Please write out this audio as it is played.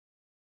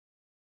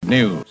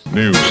News.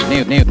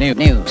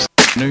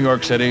 New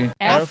York City.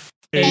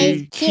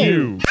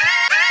 FAQ.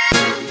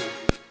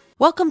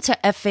 Welcome to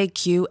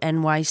FAQ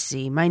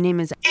NYC. My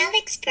name is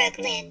Alex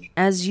Brooklyn.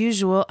 As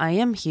usual, I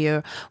am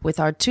here with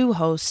our two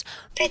hosts,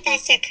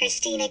 Professor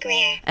Christina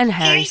Greer and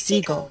Harry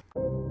Siegel.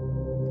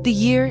 The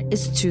year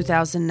is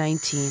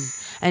 2019,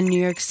 and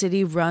New York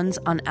City runs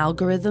on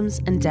algorithms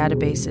and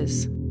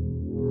databases.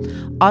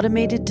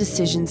 Automated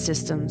Decision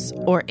Systems,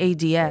 or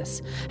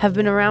ADS, have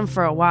been around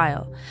for a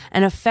while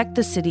and affect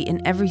the city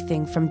in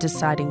everything from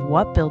deciding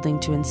what building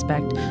to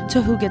inspect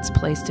to who gets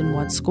placed in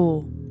what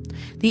school.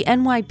 The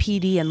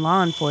NYPD and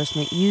law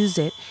enforcement use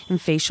it in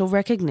facial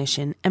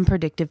recognition and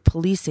predictive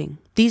policing.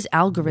 These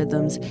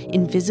algorithms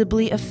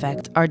invisibly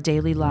affect our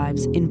daily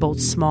lives in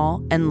both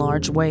small and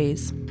large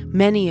ways.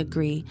 Many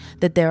agree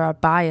that there are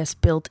bias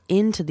built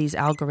into these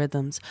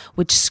algorithms,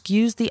 which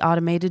skews the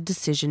automated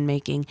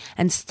decision-making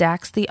and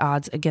stacks the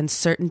odds against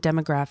certain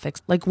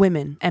demographics like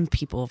women and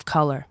people of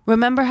color.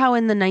 Remember how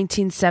in the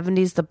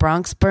 1970s the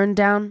Bronx burned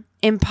down?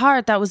 In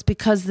part, that was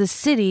because the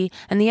city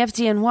and the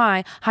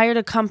FDNY hired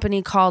a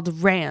company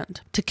called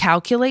RAND to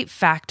calculate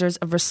factors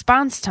of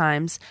response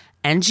times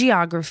and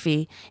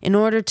geography in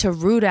order to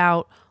root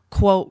out,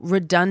 quote,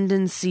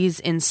 redundancies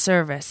in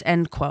service,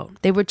 end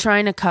quote. They were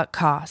trying to cut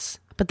costs.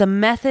 But the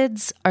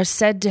methods are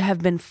said to have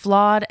been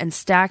flawed and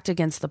stacked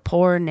against the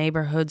poorer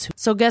neighborhoods.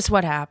 So guess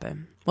what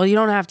happened? Well, you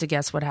don't have to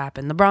guess what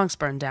happened. The Bronx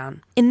burned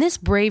down. In this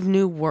brave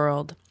new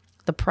world,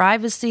 the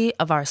privacy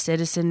of our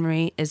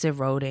citizenry is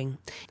eroding.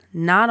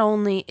 Not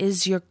only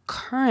is your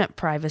current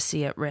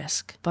privacy at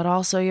risk, but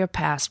also your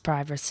past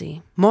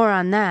privacy. More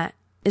on that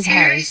is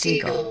Harry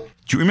Siegel.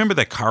 Do you remember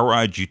that car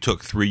ride you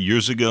took 3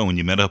 years ago when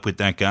you met up with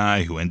that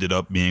guy who ended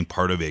up being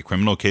part of a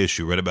criminal case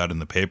you read about in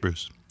the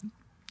papers?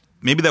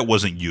 Maybe that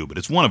wasn't you, but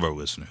it's one of our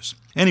listeners.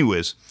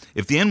 Anyways,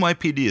 if the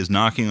NYPD is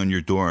knocking on your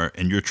door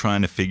and you're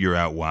trying to figure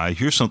out why,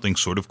 here's something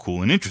sort of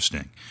cool and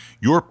interesting.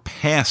 Your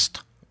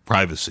past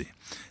privacy,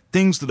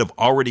 things that have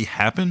already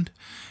happened,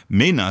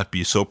 may not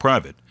be so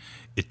private.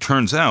 It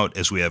turns out,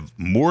 as we have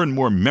more and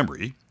more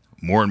memory,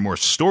 more and more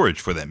storage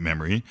for that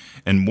memory,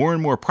 and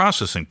more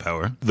processing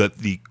power, that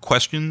the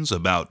questions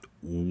about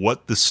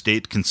what the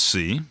state can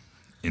see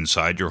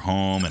inside your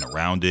home and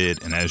around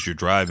it and as you're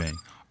driving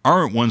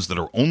aren't ones that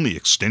are only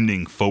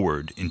extending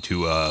forward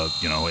into a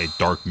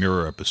Dark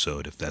Mirror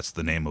episode, if that's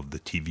the name of the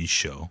TV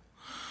show,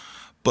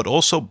 but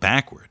also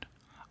backward.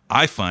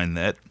 I find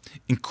that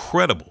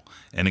incredible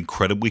and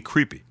incredibly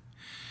creepy.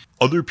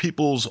 Other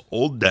people's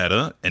old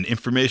data and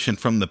information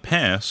from the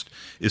past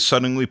is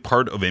suddenly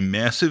part of a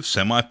massive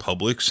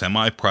semi-public,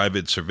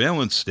 semi-private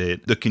surveillance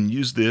state that can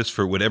use this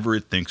for whatever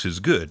it thinks is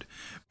good.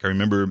 I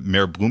remember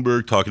Mayor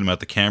Bloomberg talking about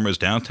the cameras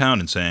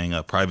downtown and saying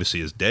privacy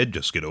is dead,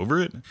 just get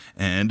over it.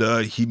 And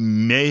he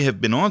may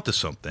have been onto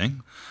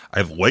something.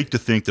 I'd like to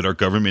think that our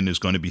government is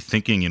going to be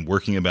thinking and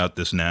working about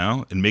this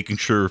now and making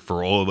sure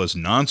for all of us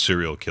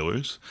non-serial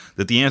killers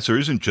that the answer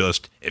isn't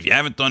just, if you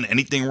haven't done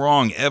anything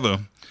wrong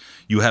ever,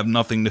 you have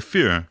nothing to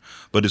fear,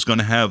 but is going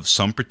to have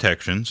some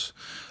protections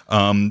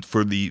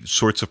for the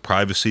sorts of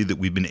privacy that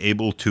we've been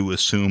able to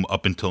assume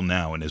up until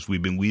now, and as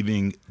we've been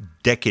weaving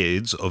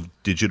decades of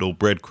digital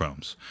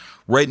breadcrumbs.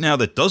 Right now,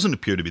 that doesn't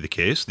appear to be the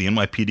case. The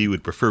NYPD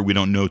would prefer we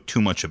don't know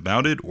too much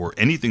about it or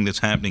anything that's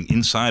happening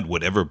inside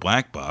whatever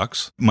black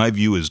box. My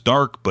view is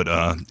dark, but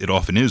it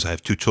often is. I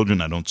have 2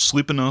 children. I don't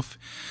sleep enough.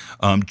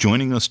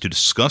 Joining us to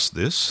discuss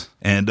this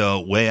and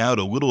lay out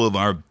a little of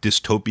our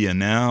dystopia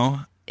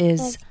now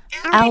is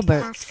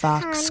Albert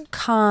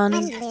Fox-Cahn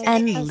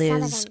and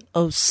Liz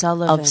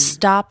O'Sullivan of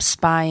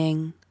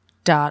StopSpying.org.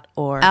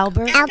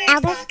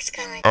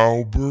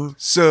 Albert.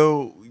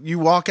 So you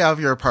walk out of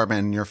your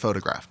apartment and you're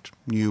photographed.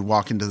 You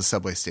walk into the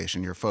subway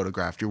station, you're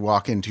photographed. You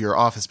walk into your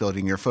office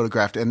building, you're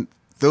photographed. And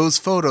those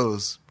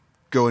photos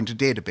go into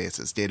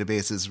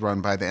databases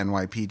run by the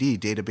NYPD,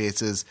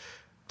 databases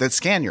that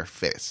scan your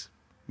face,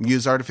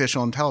 use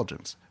artificial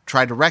intelligence,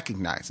 try to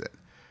recognize it.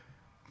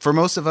 For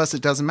most of us,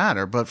 it doesn't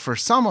matter. But for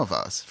some of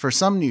us, for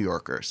some New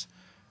Yorkers,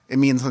 it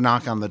means a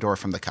knock on the door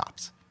from the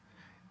cops.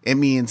 It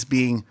means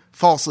being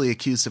falsely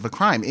accused of a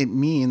crime. It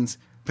means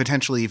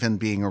potentially even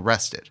being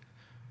arrested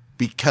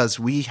because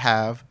we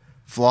have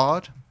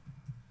flawed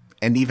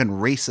and even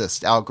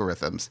racist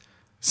algorithms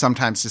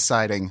sometimes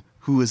deciding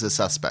who is a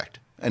suspect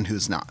and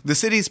who's not. The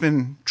city's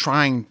been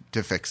trying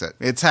to fix it.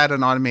 It's had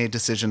an automated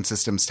decision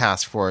systems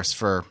task force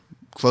for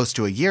close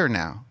to a year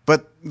now,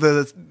 but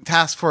the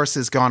task force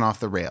has gone off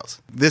the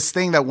rails. This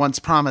thing that once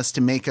promised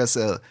to make us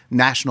a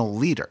national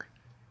leader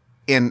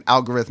in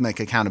algorithmic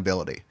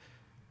accountability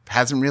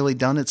hasn't really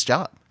done its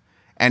job.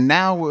 And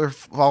now we're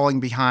falling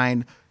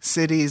behind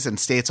cities and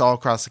states all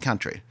across the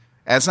country.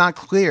 And it's not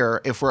clear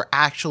if we're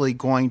actually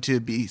going to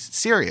be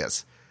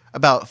serious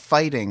about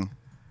fighting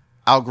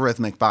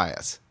algorithmic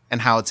bias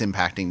and how it's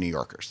impacting New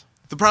Yorkers.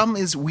 The problem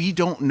is we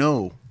don't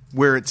know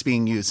where it's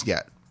being used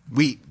yet.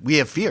 We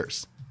have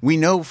fears. We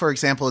know, for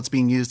example, it's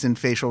being used in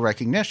facial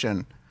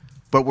recognition,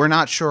 but we're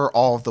not sure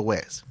all of the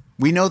ways.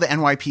 We know the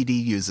NYPD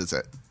uses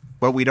it,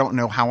 but we don't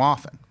know how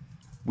often.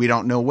 We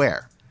don't know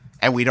where.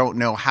 And we don't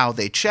know how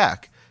they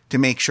check to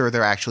make sure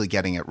they're actually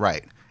getting it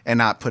right and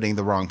not putting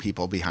the wrong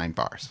people behind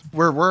bars.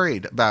 We're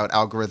worried about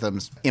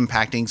algorithms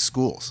impacting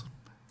schools.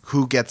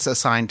 Who gets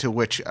assigned to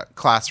which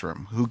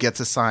classroom? Who gets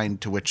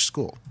assigned to which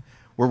school?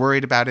 We're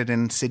worried about it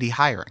in city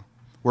hiring.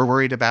 We're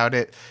worried about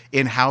it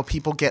in how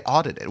people get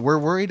audited. We're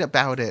worried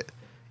about it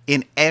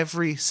in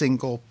every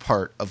single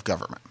part of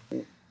government.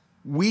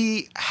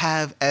 We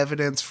have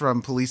evidence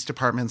from police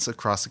departments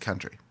across the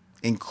country,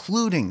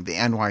 including the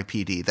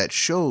NYPD, that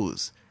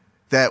shows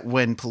that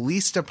when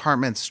police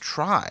departments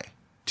try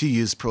to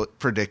use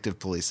predictive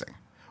policing,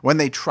 when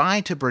they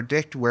try to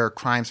predict where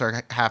crimes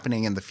are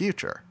happening in the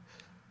future,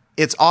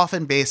 it's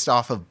often based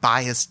off of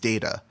biased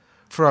data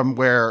from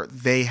where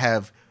they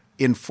have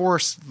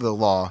enforced the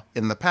law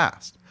in the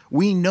past.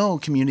 We know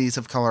communities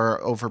of color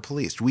are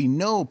over-policed. We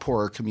know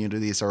poorer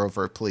communities are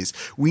over-policed.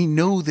 We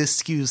know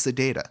this skews the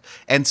data.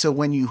 And so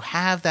when you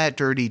have that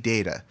dirty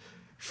data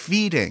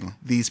feeding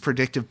these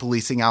predictive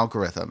policing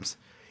algorithms,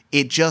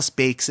 it just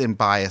bakes in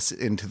bias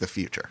into the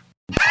future.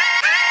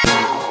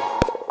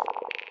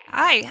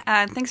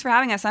 Hi, thanks for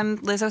having us. I'm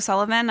Liz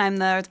O'Sullivan. I'm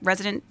the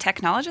resident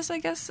technologist, I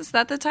guess. Is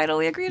that the title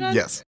we agreed on?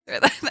 Yes.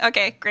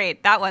 Okay,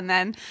 great. That one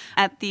then.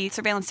 At the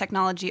Surveillance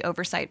Technology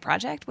Oversight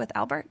Project with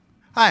Albert.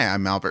 Hi,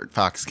 I'm Albert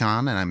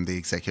Fox-Kahn, and I'm the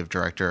Executive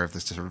Director of the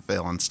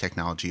Surveillance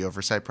Technology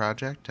Oversight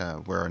Project.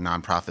 We're a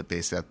nonprofit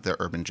based at the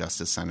Urban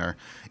Justice Center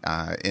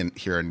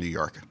here in New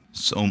York.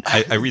 So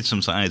I read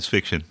some science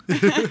fiction.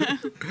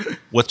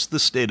 What's the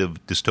state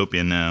of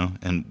dystopia now,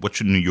 and what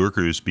should New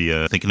Yorkers be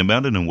thinking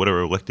about it, and what are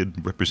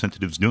elected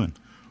representatives doing?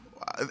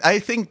 I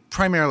think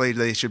primarily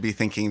they should be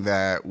thinking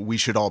that we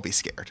should all be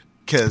scared,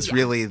 because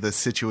really the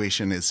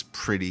situation is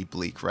pretty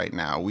bleak right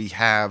now. We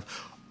have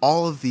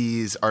all of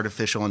these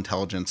artificial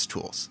intelligence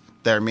tools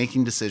that are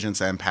making decisions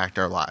that impact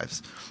our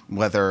lives,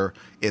 whether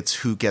it's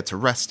who gets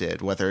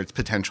arrested, whether it's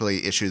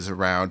potentially issues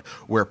around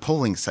where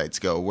polling sites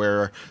go,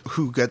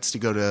 who gets to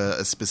go to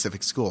a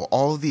specific school,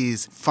 all of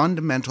these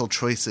fundamental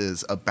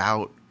choices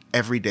about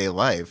everyday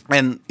life.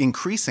 And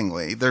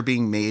increasingly, they're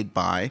being made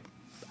by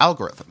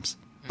algorithms,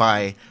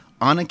 by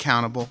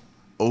unaccountable,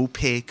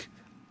 opaque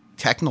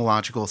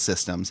technological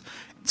systems.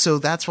 So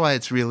that's why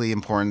it's really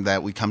important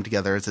that we come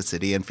together as a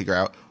city and figure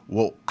out,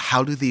 well,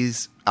 how do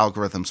these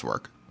algorithms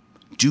work?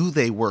 Do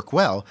they work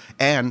well?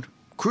 And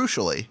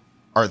crucially,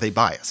 are they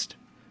biased?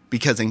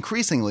 Because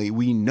increasingly,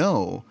 we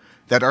know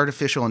that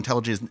artificial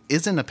intelligence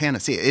isn't a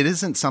panacea. It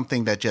isn't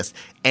something that just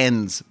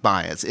ends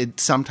bias. It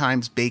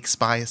sometimes bakes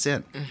bias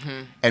in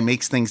and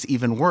makes things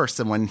even worse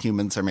than when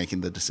humans are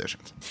making the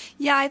decisions.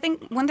 Yeah, I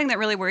think one thing that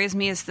really worries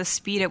me is the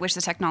speed at which the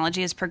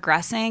technology is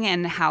progressing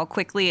and how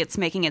quickly it's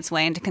making its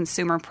way into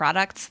consumer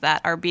products that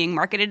are being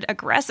marketed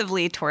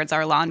aggressively towards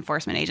our law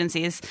enforcement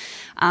agencies.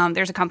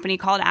 There's a company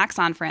called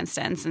Axon, for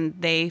instance, and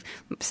they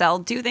sell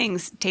two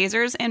things,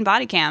 tasers and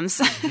body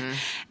cams.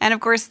 And of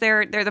course,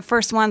 they're the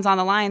first ones on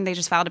the line. They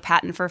just filed a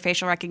patent for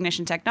facial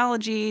recognition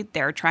technology.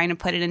 They're trying to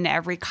put it into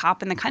every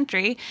cop in the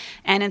country.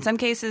 And in some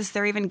cases,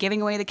 they're even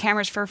giving away the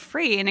cameras for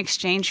free in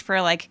exchange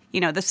for,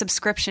 the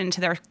subscription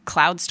to their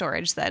cloud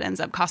storage that ends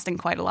up costing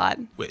quite a lot.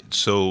 Wait,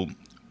 so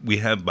we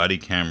have body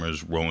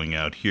cameras rolling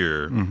out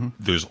here.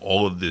 There's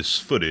all of this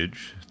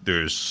footage.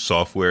 There's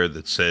software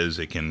that says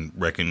it can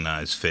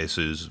recognize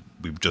faces.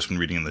 We've just been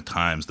reading in the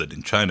Times that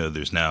in China,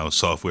 there's now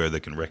software that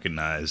can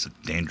recognize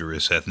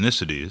dangerous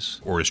ethnicities,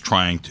 or is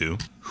trying to.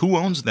 Who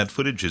owns that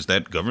footage? Is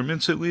that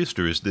governments at least,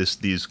 or is this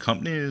these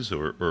companies,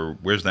 or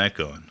where's that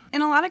going?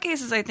 In a lot of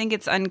cases, I think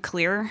it's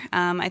unclear.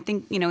 I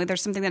think,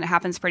 there's something that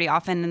happens pretty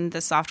often in the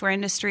software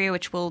industry,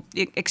 which will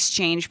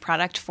exchange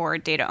product for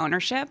data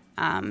ownership.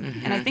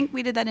 And I think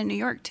we did that in New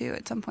York, too,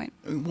 at some point.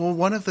 Well,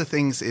 one of the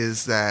things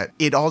is that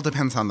it all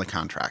depends on the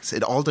contracts.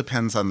 It all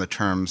depends on the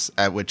terms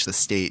at which the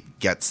state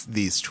gets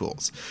these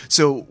tools.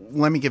 So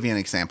let me give you an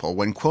example.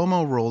 When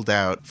Cuomo rolled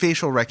out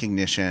facial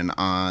recognition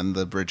on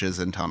the bridges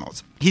and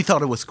tunnels, he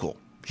thought it was cool.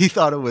 He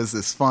thought it was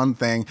this fun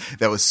thing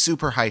that was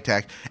super high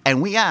tech.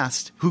 And we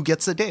asked, who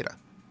gets the data?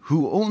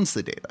 Who owns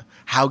the data?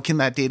 How can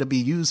that data be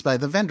used by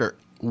the vendor?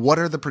 What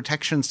are the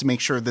protections to make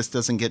sure this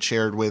doesn't get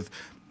shared with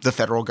the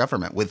federal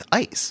government, with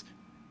ICE?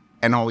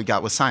 And all we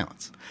got was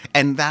silence.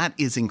 And that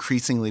is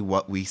increasingly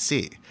what we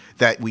see,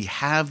 that we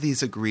have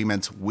these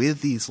agreements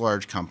with these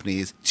large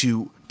companies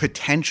to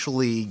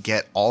potentially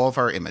get all of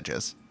our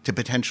images, to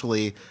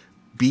potentially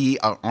be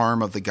an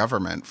arm of the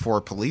government for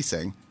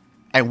policing.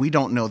 And we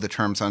don't know the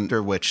terms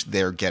under which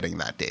they're getting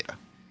that data.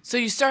 So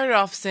you started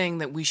off saying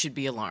that we should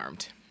be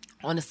alarmed.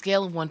 On a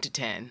scale of 1 to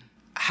 10,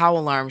 how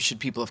alarmed should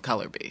people of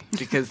color be?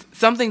 Because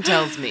something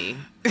tells me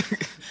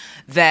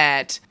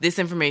that this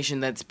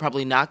information that's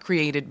probably not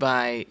created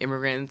by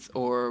immigrants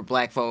or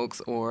black folks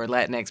or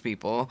Latinx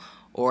people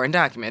or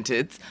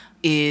undocumented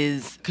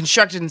is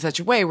constructed in such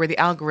a way where the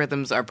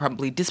algorithms are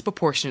probably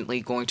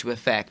disproportionately going to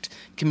affect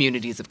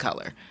communities of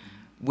color,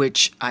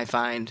 which I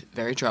find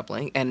very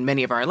troubling. And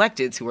many of our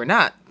electeds who are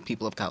not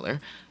people of color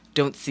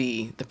don't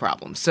see the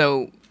problem.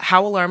 So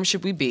how alarmed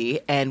should we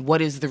be, and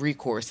what is the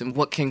recourse, and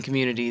what can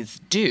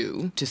communities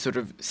do to sort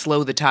of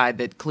slow the tide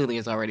that clearly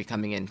is already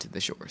coming into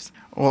the shores?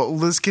 Well,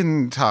 Liz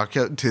can talk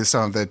to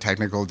some of the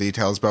technical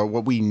details, but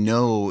what we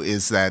know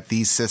is that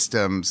these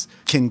systems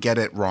can get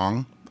it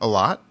wrong a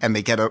lot, and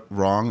they get it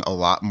wrong a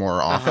lot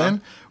more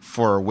often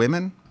for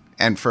women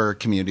and for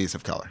communities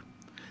of color.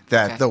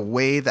 That the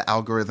way the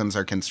algorithms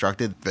are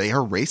constructed, they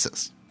are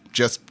racist,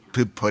 just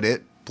to put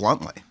it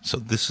bluntly. So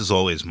this is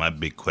always my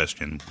big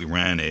question. We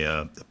ran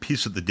a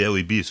piece of the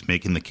Daily Beast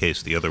making the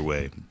case the other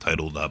way,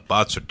 titled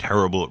Bots Are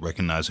Terrible at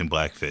Recognizing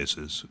Black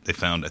Faces. They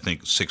found, I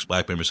think, 6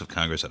 black members of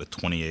Congress out of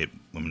 28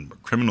 women were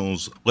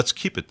criminals. Let's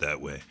keep it that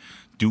way.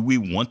 Do we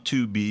want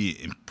to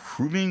be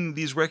improving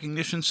these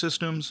recognition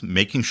systems,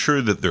 making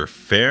sure that they're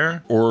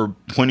fair, or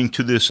pointing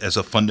to this as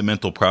a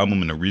fundamental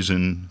problem and a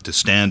reason to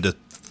stand to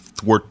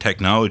thwart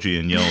technology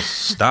and yell,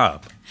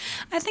 stop?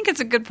 I think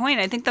it's a good point.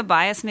 I think the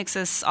bias makes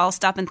us all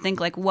stop and think,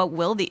 like, what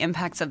will the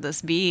impacts of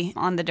this be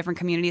on the different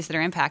communities that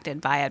are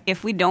impacted by it?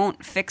 If we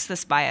don't fix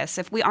this bias,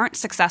 if we aren't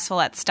successful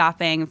at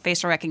stopping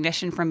facial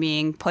recognition from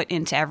being put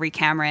into every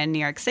camera in New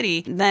York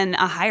City, then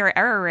a higher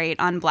error rate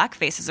on black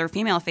faces or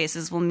female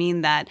faces will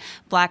mean that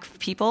black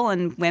people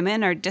and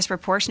women are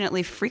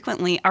disproportionately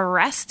frequently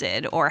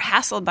arrested or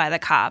hassled by the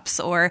cops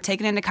or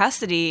taken into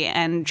custody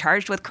and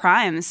charged with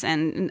crimes.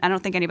 And I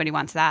don't think anybody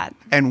wants that.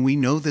 And we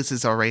know this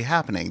is already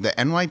happening. The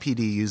NYPD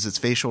uses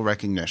facial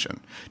recognition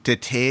to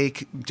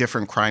take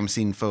different crime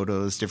scene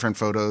photos, different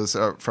photos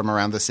from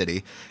around the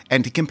city,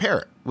 and to compare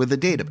it with a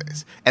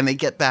database. And they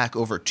get back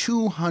over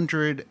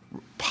 200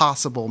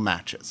 possible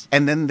matches.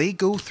 And then they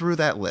go through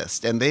that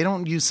list, and they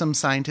don't use some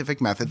scientific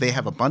method. They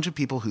have a bunch of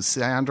people who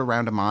stand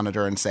around a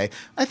monitor and say,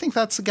 I think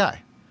that's the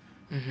guy.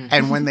 Mm-hmm.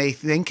 And when they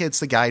think it's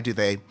the guy, do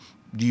they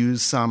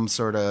use some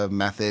sort of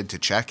method to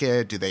check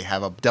it? Do they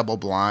have a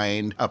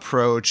double-blind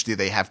approach? Do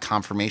they have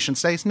confirmation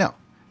studies? No.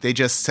 They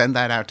just send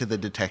that out to the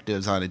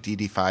detectives on a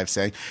DD5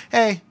 saying,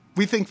 hey,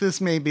 we think this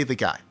may be the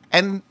guy.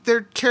 And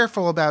they're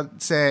careful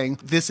about saying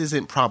this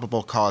isn't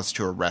probable cause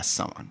to arrest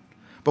someone.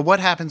 But what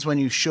happens when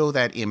you show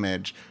that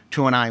image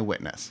to an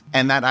eyewitness?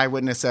 And that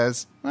eyewitness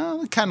says,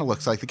 well, it kind of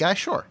looks like the guy,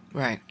 sure.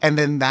 Right. And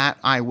then that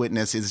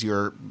eyewitness is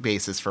your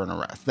basis for an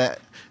arrest. That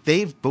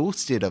they've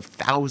boasted of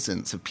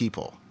thousands of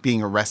people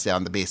being arrested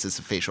on the basis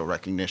of facial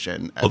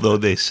recognition. Although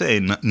they say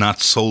not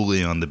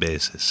solely on the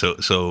basis.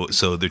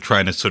 So they're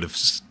trying to sort of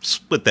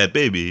split that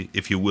baby,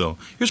 if you will.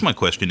 Here's my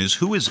question is,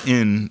 who is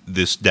in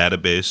this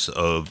database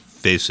of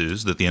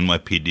faces that the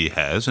NYPD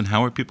has, and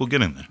how are people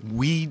getting there?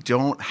 We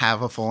don't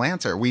have a full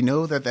answer. We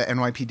know that the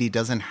NYPD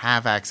doesn't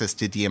have access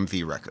to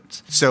DMV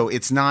records. So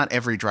it's not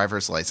every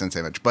driver's license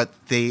image, but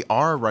they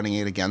are running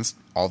it against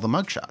all the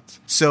mugshots.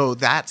 So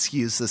that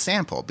skews the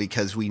sample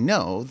because we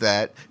know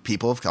that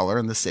people of color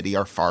in the city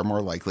are far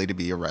more likely to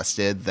be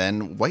arrested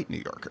than white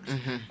New Yorkers.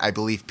 Mm-hmm. I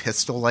believe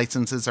pistol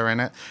licenses are in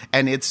it.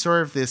 And it's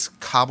sort of this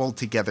cobbled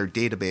together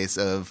database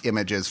of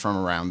images from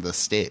around the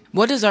state.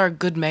 What does our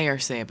good mayor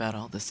say about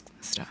all this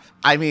stuff?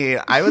 I mean,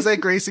 I was at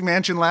Gracie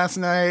Mansion last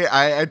night.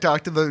 I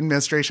talked to the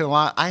administration a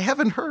lot. I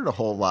haven't heard a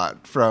whole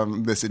lot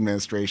from this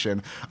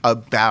administration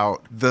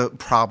about the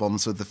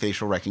problems with the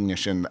facial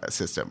recognition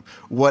system.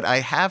 What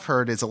I have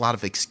heard is a lot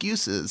of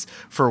excuses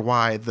for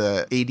why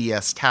the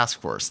ADS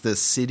task force, the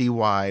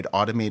citywide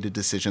automated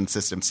decision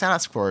systems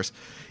task force,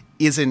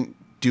 isn't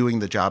doing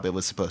the job it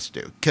was supposed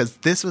to do. Because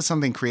this was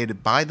something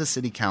created by the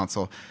city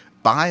council,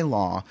 by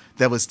law,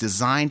 that was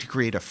designed to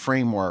create a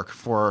framework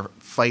for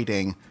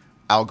fighting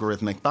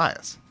algorithmic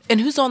bias. And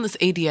who's on this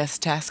ADS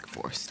task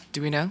force?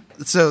 Do we know?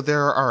 So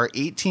there are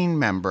 18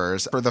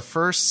 members. For the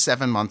first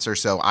 7 months or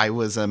so, I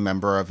was a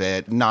member of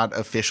it, not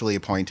officially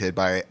appointed,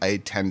 but I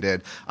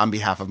attended on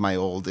behalf of my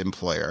old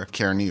employer,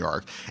 CARE New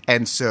York.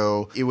 And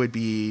so it would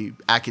be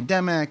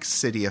academics,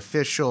 city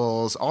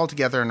officials, all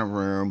together in a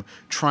room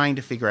trying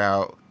to figure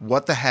out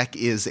what the heck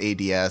is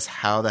ADS?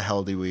 How the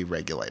hell do we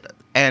regulate it?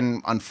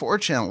 And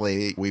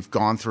unfortunately, we've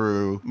gone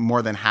through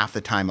more than half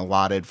the time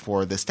allotted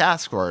for this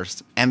task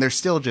force, and they're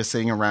still just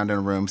sitting around in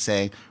a room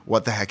saying,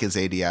 what the heck is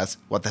ADS?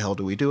 What the hell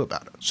do we do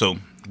about it? So,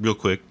 real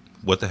quick,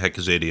 what the heck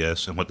is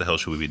ADS, and what the hell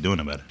should we be doing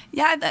about it?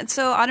 Yeah,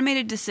 so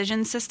automated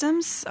decision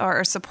systems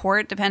or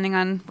support, depending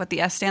on what the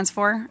S stands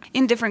for.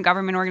 In different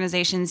government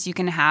organizations, you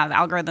can have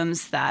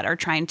algorithms that are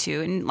trying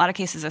to, in a lot of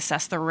cases,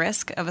 assess the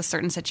risk of a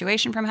certain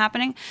situation from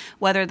happening,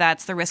 whether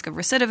that's the risk of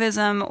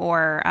recidivism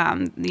or,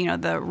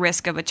 the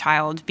risk of a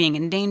child being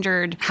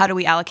endangered. How do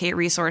we allocate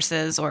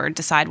resources or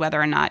decide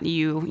whether or not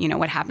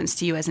what happens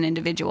to you as an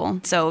individual?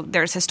 So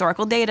there's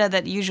historical data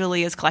that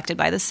usually is collected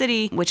by the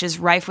city, which is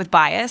rife with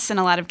bias in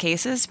a lot of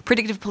cases.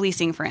 Predictive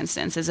policing, for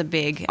instance, is a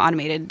big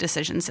automated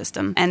decision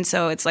system. And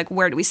so it's like,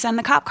 where do we send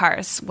the cop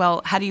cars?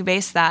 Well, how do you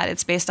base that?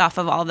 It's based off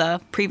of all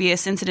the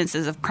previous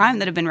incidences of crime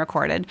that have been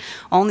recorded.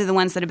 Only the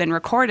ones that have been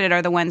recorded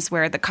are the ones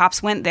where the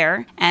cops went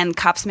there, and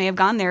cops may have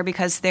gone there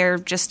because they're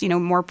just,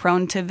 more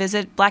prone to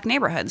visit black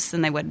neighborhoods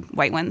than they would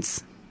white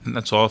ones. And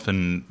that's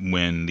often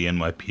when the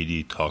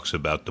NYPD talks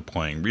about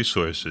deploying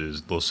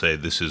resources, they'll say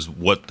this is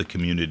what the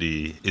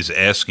community is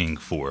asking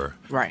for.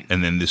 Right.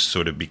 And then this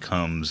sort of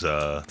becomes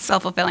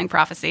self-fulfilling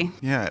prophecy.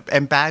 Yeah,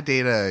 and bad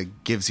data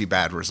gives you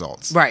bad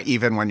results. Right.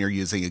 Even when you're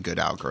using a good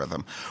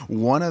algorithm.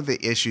 One of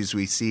the issues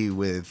we see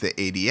with the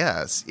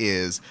ADS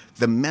is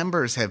the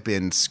members have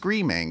been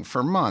screaming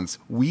for months,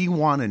 we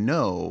want to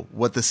know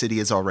what the city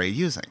is already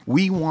using.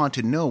 We want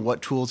to know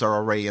what tools are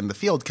already in the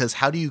field, because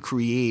how do you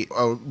create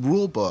a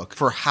rule book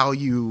for how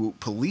you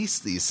police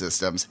these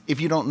systems if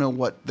you don't know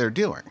what they're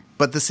doing?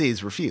 But the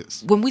cities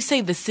refuse. When we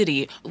say the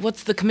city,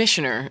 what's the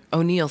Commissioner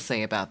O'Neill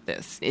say about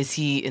this? Is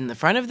he in the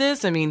front of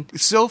this? I mean,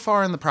 so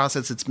far in the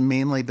process, it's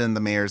mainly been the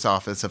Mayor's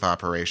Office of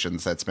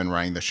Operations that's been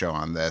running the show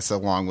on this,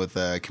 along with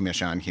the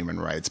Commission on Human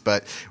Rights.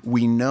 But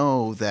we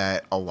know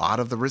that a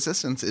lot of the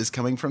resistance is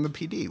coming from the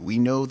PD. We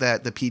know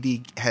that the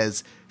PD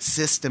has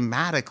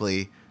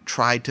systematically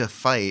tried to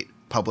fight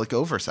public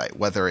oversight,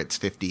 whether it's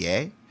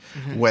 50A,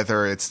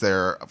 whether it's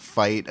their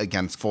fight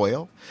against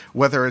FOIL,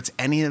 whether it's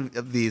any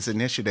of these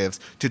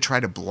initiatives to try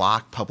to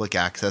block public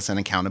access and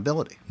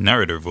accountability.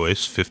 Narrator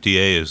Voice,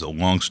 50A, is a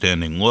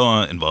long-standing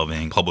law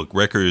involving public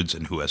records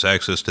and who has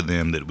access to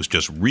them that was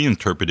just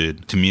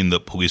reinterpreted to mean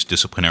that police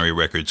disciplinary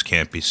records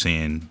can't be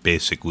seen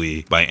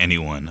basically by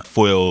anyone.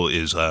 FOIL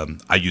is,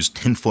 I use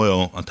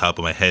tinfoil on top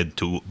of my head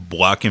to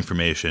block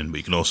information, but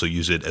you can also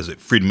use it as a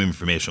freedom of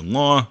information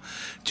law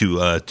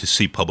to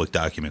see public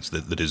documents.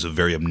 That is a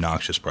very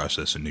obnoxious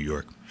process in New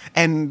York.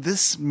 And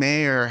this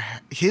mayor,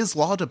 his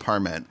law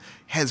department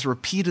has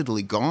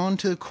repeatedly gone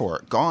to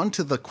court, gone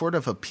to the Court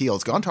of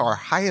Appeals, gone to our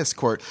highest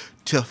court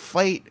to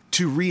fight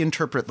to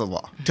reinterpret the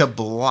law, to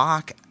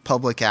block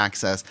public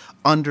access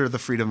under the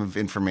Freedom of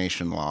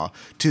Information law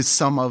to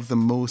some of the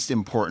most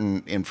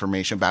important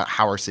information about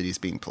how our city is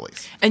being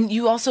policed. and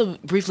you also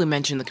briefly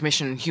mentioned the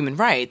Commission on Human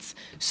Rights.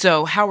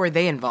 So how are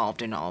they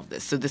involved in all of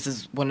this? So this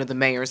is one of the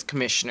mayor's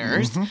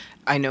commissioners.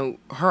 I know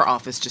her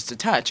office just a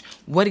touch.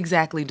 What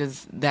exactly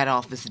does that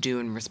office do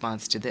in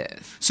response to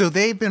this? So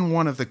they've been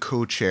one of the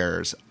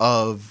co-chairs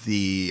of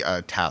the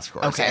task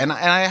force. Okay. And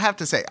I have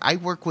to say, I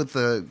work with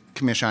the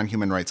Commission on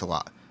Human Rights a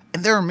lot.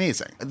 And they're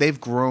amazing. They've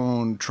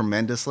grown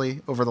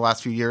tremendously over the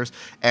last few years.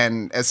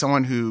 And as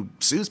someone who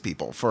sues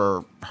people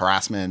for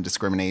harassment and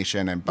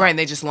discrimination and Right, and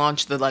they just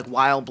launched the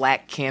While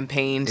Black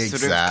campaign to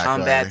sort of Exactly.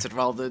 combat sort of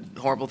all the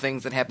horrible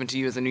things that happened to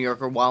you as a New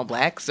Yorker while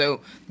black.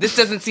 So this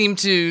doesn't seem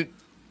to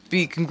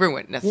be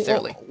congruent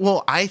necessarily.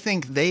 Well, I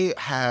think they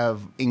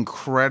have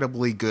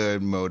incredibly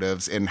good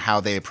motives in how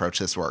they approach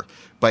this work.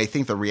 But I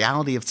think the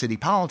reality of city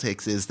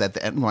politics is that the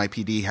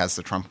NYPD has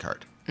the trump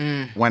card.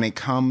 When it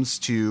comes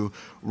to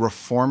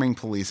reforming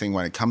policing,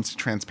 when it comes to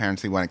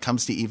transparency, when it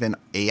comes to even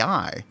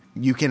AI,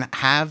 you can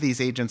have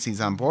these agencies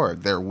on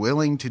board. They're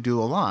willing to do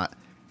a lot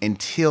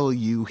until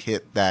you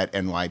hit that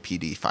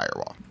NYPD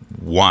firewall.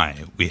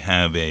 Why? We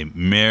have a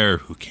mayor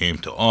who came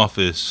to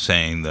office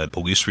saying that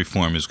police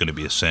reform is going to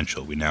be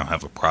essential. We now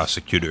have a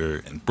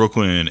prosecutor in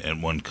Brooklyn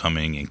and one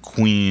coming in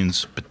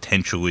Queens,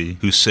 potentially,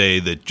 who say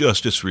that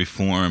justice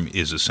reform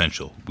is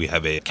essential. We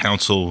have a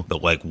council that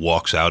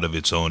walks out of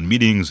its own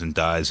meetings and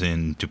dives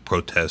in to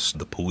protest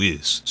the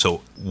police.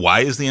 So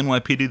why is the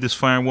NYPD this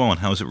firewall,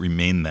 and how has it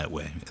remained that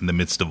way in the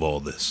midst of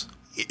all this?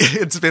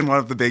 It's been one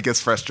of the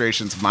biggest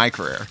frustrations of my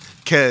career,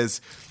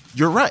 because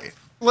you're right.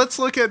 Let's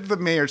look at the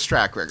mayor's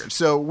track record.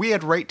 So we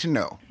had Right to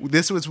Know.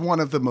 This was one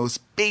of the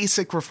most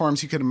basic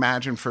reforms you could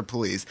imagine for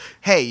police.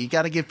 Hey, you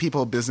got to give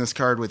people a business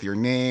card with your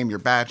name, your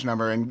badge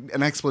number, and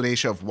an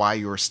explanation of why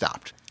you were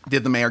stopped.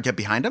 Did the mayor get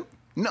behind him?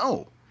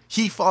 No.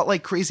 He fought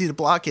like crazy to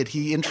block it.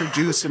 He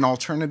introduced an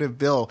alternative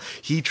bill.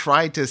 He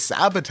tried to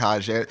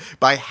sabotage it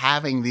by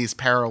having these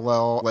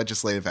parallel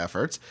legislative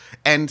efforts.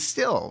 And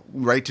still,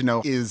 Right to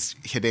Know is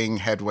hitting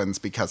headwinds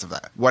because of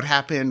that. What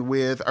happened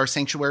with our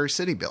sanctuary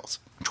city bills?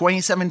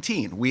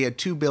 2017, we had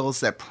two bills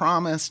that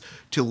promised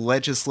to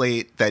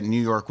legislate that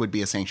New York would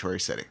be a sanctuary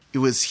city. It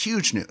was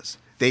huge news.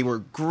 They were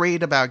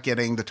great about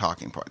getting the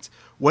talking points.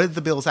 What did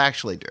the bills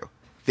actually do?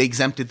 They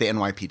exempted the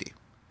NYPD.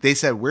 They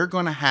said, we're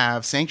going to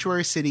have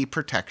sanctuary city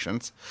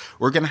protections.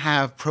 We're going to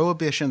have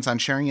prohibitions on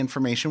sharing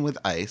information with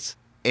ICE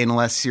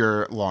unless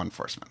you're law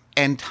enforcement.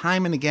 And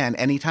time and again,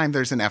 anytime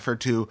there's an effort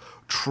to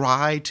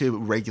try to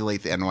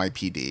regulate the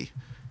NYPD,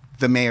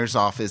 the mayor's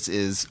office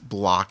is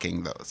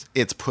blocking those.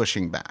 It's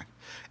pushing back.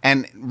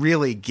 And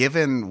really,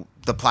 given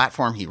the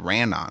platform he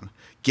ran on,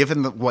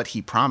 given what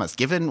he promised,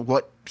 given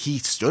what he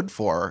stood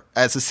for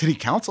as a city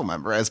council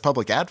member, as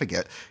public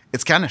advocate,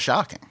 it's kind of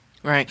shocking.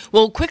 Right.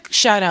 Well, quick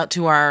shout out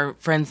to our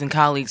friends and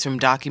colleagues from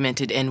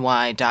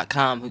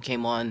DocumentedNY.com who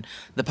came on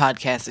the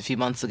podcast a few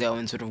months ago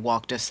and sort of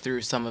walked us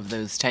through some of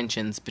those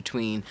tensions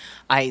between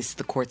ICE,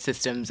 the court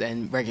systems,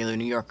 and regular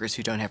New Yorkers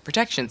who don't have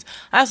protections.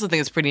 I also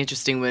think it's pretty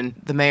interesting when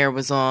the mayor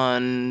was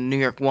on New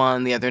York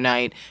One the other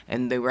night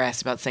and they were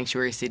asked about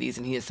sanctuary cities,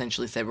 and he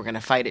essentially said, we're going to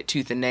fight it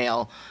tooth and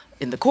nail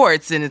in the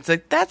courts. And it's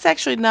like, that's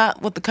actually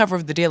not what the cover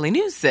of the Daily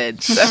News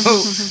said.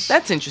 So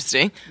that's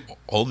interesting.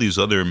 All these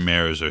other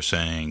mayors are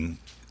saying,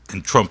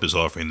 and Trump is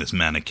offering this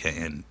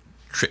Manichaean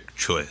trick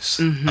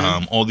choice.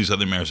 All these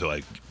other mayors are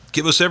like,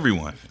 give us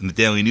everyone. And the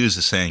Daily News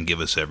is saying, give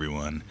us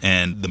everyone.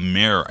 And the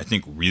mayor, I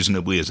think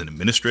reasonably as an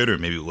administrator,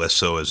 maybe less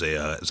so as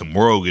a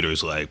moral leader,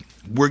 is like,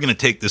 we're going to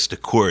take this to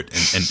court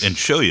and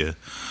show you.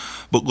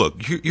 But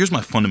look, here's my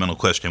fundamental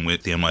question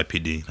with the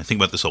NYPD. I think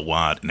about this a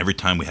lot, and every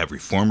time we have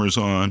reformers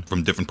on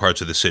from different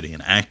parts of the city,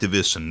 and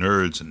activists and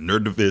nerds and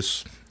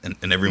nerdivists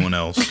and everyone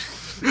else.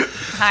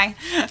 Hi.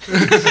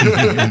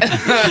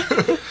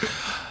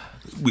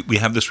 We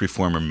have this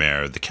reformer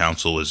mayor. The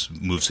council has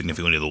moved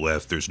significantly to the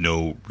left. There's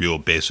no real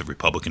base of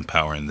Republican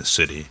power in the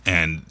city.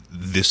 And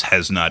this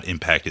has not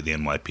impacted the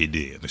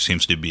NYPD. There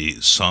seems to be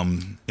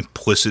some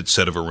implicit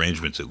set of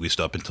arrangements, at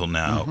least up until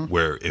now,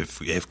 where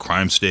if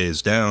crime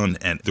stays down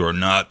and there are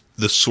not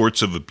the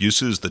sorts of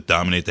abuses that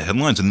dominate the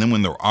headlines, and then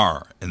when there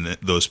are, and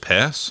those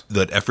pass,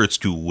 that efforts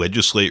to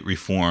legislate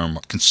reform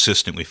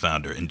consistently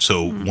founder. And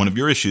so one of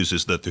your issues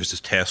is that there's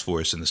this task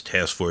force, and this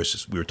task force,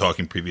 as we were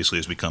talking previously,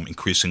 has become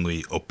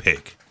increasingly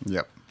opaque.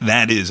 Yep.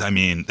 That is, I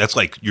mean, that's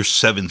like you're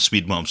 7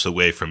 speed bumps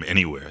away from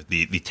anywhere.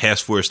 The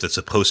task force that's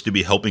supposed to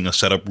be helping us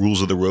set up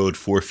rules of the road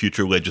for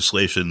future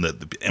legislation that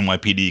the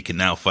NYPD can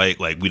now fight,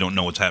 like we don't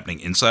know what's happening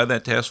inside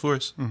that task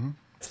force.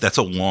 That's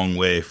a long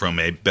way from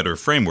a better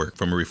framework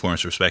from a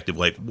reformist perspective.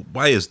 Like,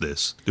 why is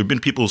this? There have been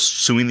people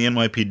suing the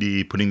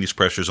NYPD, putting these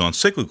pressures on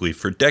cyclically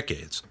for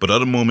decades. But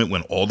at a moment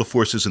when all the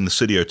forces in the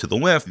city are to the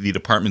left, the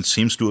department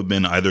seems to have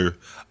been either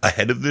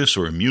ahead of this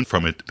or immune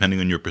from it, depending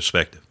on your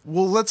perspective.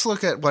 Well, let's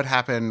look at what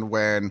happened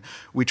when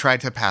we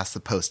tried to pass the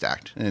Post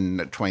Act in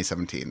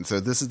 2017. So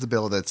this is the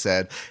bill that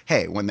said,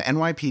 hey, when the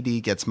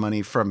NYPD gets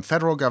money from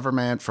federal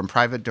government, from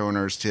private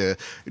donors to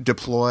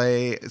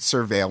deploy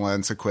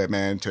surveillance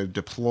equipment, to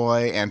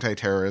deploy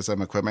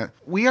anti-terrorism equipment,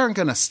 we aren't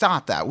going to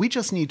stop that. We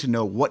just need to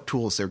know what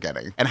tools they're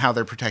getting and how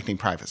they're protecting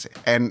privacy.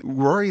 And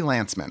Rory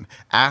Lantzman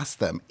asked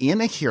them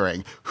in a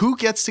hearing, who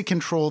gets to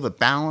control the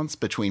balance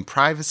between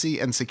privacy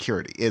and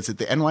security? Is it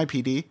the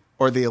NYPD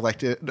or the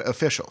elected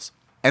officials?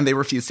 And they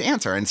refused to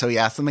answer. And so he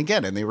asked them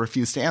again, and they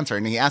refused to answer.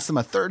 And he asked them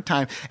a third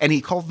time, and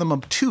he called them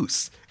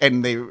obtuse,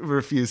 and they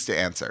refused to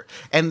answer.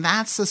 And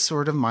that's the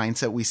sort of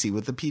mindset we see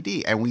with the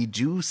PD. And we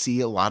do see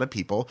a lot of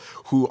people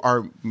who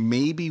are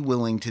maybe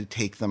willing to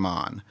take them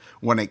on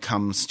when it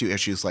comes to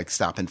issues like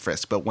stop and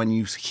frisk. But when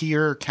you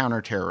hear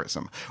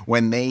counterterrorism,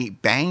 when they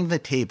bang the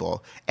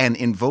table and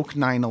invoke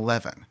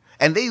 9/11,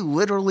 and they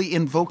literally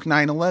invoke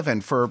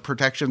 9/11 for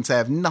protections that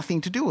have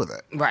nothing to do with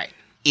it. Right.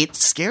 It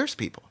scares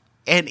people.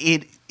 And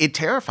it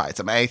terrifies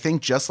them. I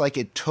think just like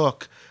it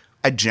took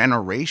a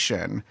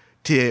generation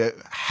to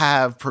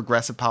have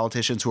progressive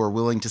politicians who are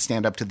willing to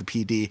stand up to the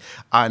PD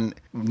on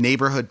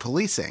neighborhood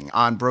policing,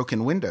 on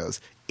broken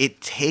windows, it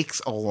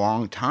takes a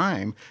long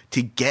time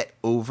to get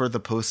over the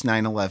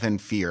post-9/11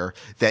 fear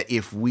that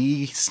if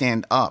we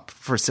stand up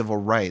for civil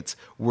rights,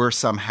 we're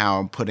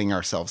somehow putting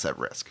ourselves at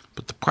risk.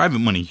 But the private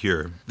money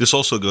here, this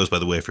also goes, by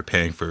the way, for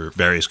paying for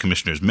various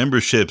commissioners'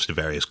 memberships to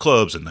various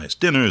clubs and nice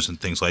dinners and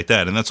things like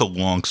that, and that's a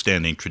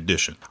long-standing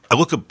tradition. I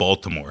look at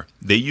Baltimore.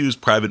 They use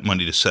private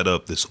money to set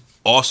up this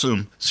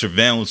awesome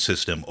surveillance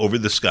system over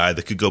the sky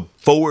that could go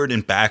forward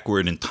and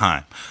backward in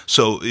time.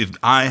 So if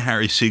I,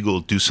 Harry Siegel,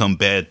 do some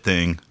bad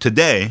thing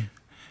today,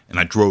 and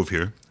I drove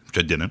here, which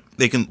I didn't,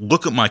 they can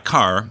look at my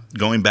car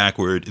going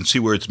backward and see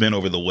where it's been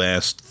over the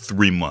last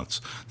 3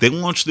 months. They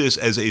launched this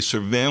as a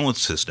surveillance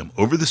system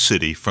over the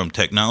city from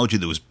technology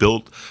that was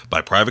built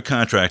by private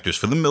contractors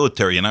for the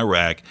military in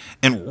Iraq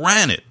and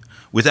ran it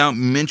without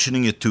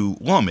mentioning it to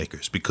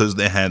lawmakers because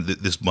they had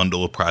this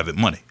bundle of private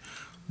money.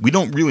 We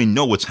don't really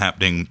know what's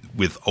happening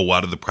with a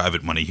lot of the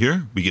private money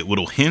here. We get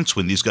little hints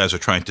when these guys are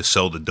trying to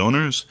sell to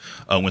donors.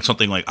 When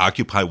something like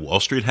Occupy Wall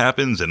Street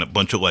happens and a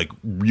bunch of like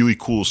really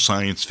cool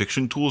science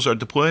fiction tools are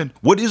deployed.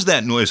 What is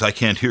that noise I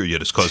can't hear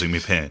yet? It's causing me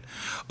pain.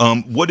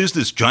 What is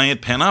this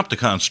giant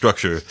panopticon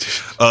structure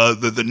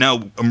that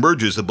now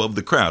emerges above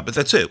the crowd? But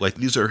that's it. Like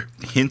these are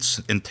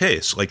hints and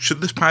tastes. Like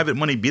should this private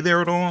money be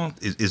there at all?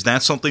 Is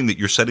that something that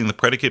you're setting the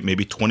predicate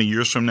maybe 20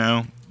 years from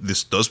now?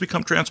 This does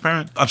become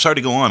transparent? I'm sorry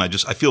to go on. I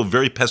feel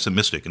very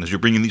pessimistic. And as you're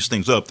bringing these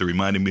things up, they're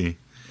reminding me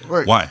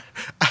why.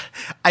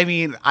 I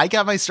mean, I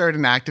got my start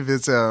in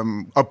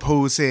activism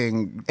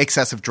opposing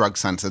excessive drug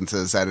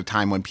sentences at a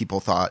time when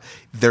people thought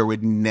there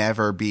would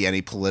never be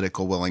any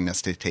political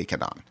willingness to take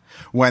it on.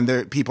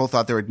 When people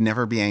thought there would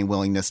never be any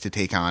willingness to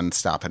take on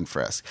stop and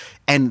frisk.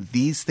 And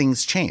these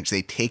things change.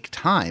 They take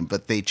time,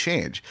 but they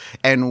change.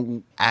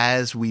 And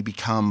as we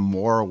become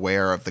more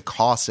aware of the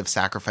cost of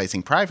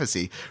sacrificing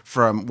privacy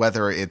from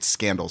whether it's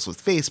scandals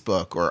with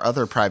Facebook or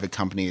other private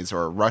companies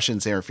or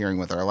Russians interfering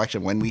with our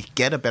election, when we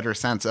get a better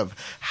sense of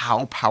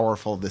how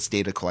powerful this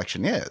data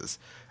collection is,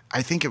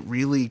 I think it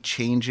really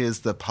changes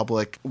the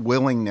public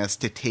willingness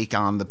to take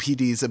on the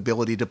PD's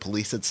ability to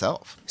police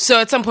itself. So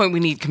at some point we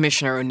need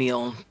Commissioner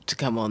O'Neill to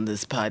come on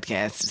this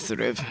podcast to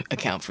sort of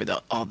account for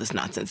all this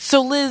nonsense.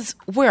 So Liz,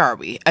 where are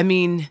we? I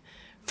mean,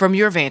 from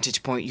your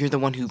vantage point, you're the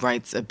one who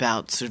writes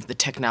about sort of the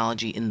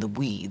technology in the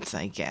weeds,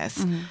 I guess.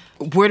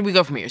 Mm-hmm. Where do we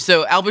go from here?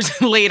 So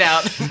Albert laid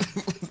out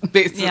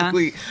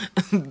basically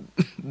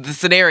the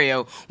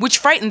scenario, which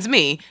frightens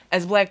me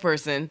as a black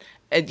person.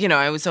 You know,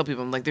 I always tell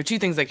people, I'm like, there are two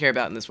things I care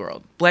about in this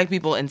world, black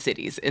people and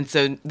cities. And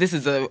so this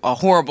is a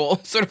horrible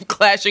sort of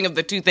clashing of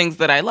the two things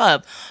that I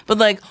love. But,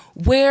 like,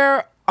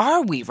 where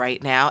are we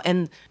right now?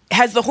 And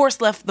has the horse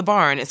left the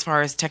barn as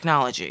far as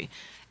technology?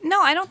 No,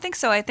 I don't think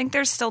so. I think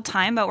there's still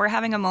time, but we're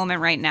having a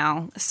moment right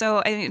now.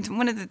 So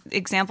one of the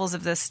examples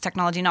of this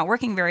technology not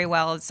working very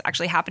well is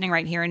actually happening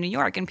right here in New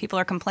York, and people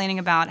are complaining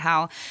about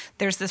how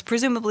there's this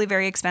presumably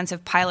very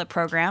expensive pilot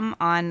program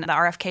on the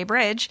RFK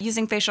Bridge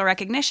using facial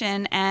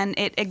recognition, and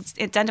it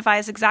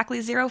identifies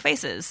exactly 0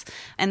 faces.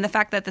 And the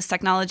fact that this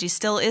technology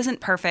still isn't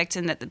perfect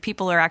and that the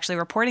people are actually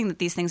reporting that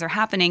these things are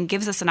happening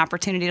gives us an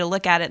opportunity to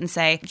look at it and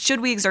say,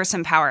 should we exert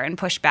some power and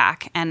push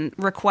back and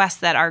request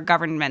that our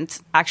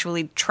government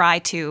actually try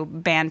to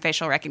ban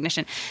facial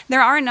recognition? There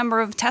are a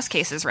number of test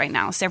cases right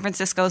now. San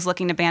Francisco is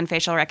looking to ban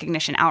facial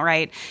recognition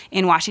outright.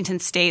 In Washington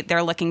State,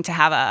 they're looking to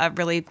have a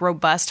really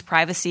robust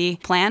privacy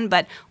plan.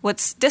 But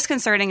what's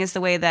disconcerting is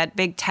the way that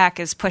big tech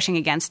is pushing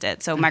against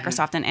it. So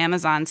Microsoft and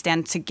Amazon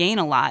stand to gain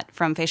a lot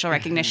from facial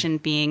recognition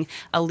being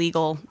a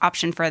legal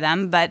option for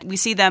them. But we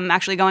see them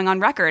actually going on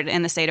record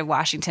in the state of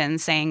Washington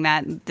saying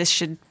that this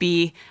should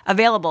be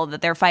available,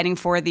 that they're fighting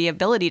for the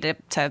ability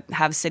to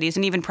have cities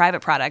and even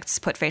private products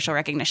put facial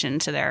recognition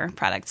into their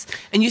products.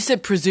 And you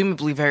said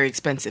presumably very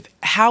expensive.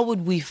 How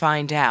would we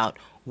find out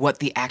what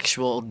the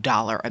actual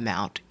dollar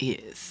amount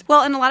is?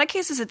 Well, in a lot of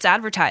cases, it's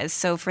advertised.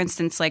 So, for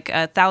instance, like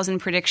 1,000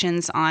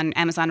 predictions on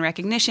Amazon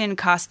Recognition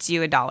costs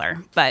you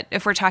 $1. But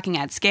if we're talking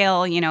at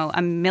scale, you know,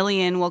 1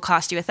 million will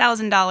cost you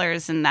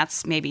 $1,000, and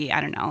that's maybe, I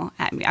don't know,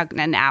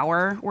 an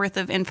hour worth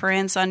of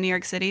inference on New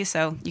York City.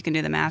 So you can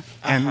do the math.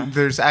 And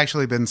there's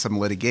actually been some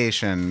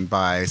litigation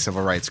by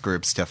civil rights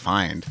groups to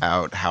find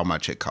out how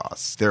much it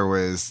costs. There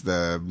was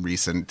the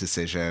recent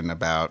decision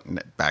about,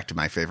 back to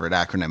my favorite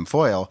acronym,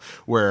 FOIL,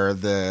 where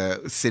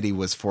the city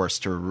was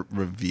forced to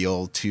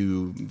reveal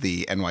to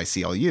the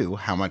NYCLU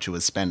how much it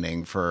was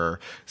spending for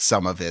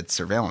some of its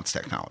surveillance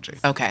technology.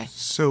 Okay.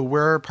 So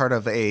we're part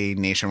of a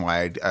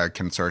nationwide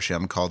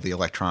consortium called the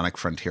Electronic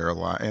Frontier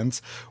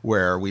Alliance,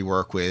 where we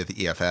work with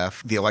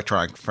EFF, the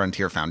Electronic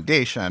Frontier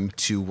Foundation,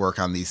 to work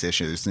on these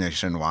issues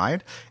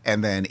nationwide.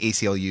 And then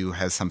ACLU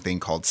has something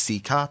called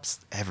CCOPS.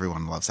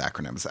 Everyone loves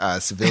acronyms.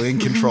 Civilian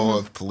Control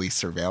of Police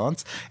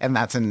Surveillance. And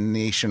that's a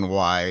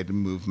nationwide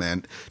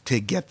movement to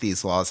get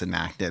these laws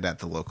enacted at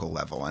the local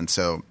level. And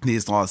so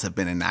these laws have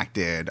been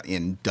enacted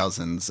in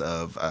dozens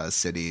of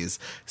cities.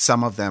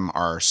 Some of them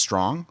are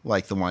strong,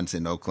 like the ones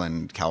in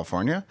Oakland,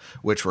 California,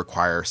 which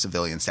require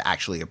civilians to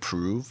actually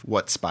approve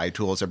what spy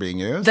tools are being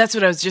used. That's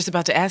what I was just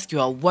about to ask you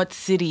all. What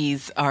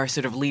cities are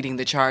sort of leading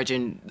the charge,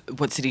 and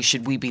what cities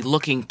should we be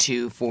looking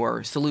to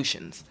for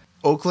solutions?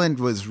 Oakland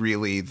was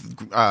really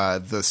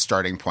the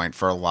starting point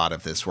for a lot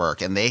of this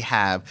work, and they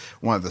have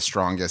one of the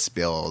strongest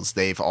bills.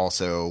 They've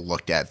also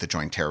looked at the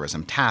Joint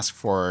Terrorism Task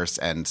Force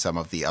and some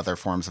of the other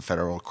forms of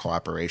federal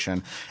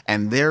cooperation,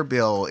 and their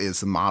bill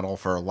is the model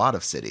for a lot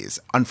of cities.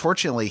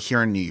 Unfortunately,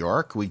 here in New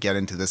York, we get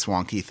into this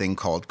wonky thing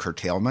called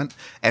curtailment,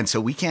 and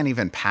so we can't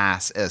even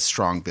pass a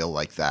strong bill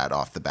like that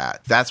off the bat.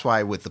 That's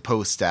why with the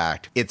Post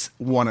Act, it's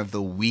one of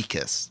the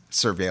weakest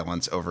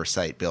surveillance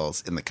oversight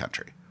bills in the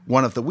country.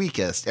 One of the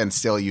weakest, and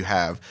still you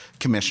have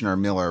Commissioner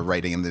Miller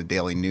writing in the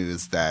Daily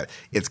News that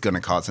it's going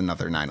to cause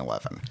another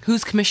 9/11.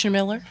 Who's Commissioner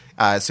Miller?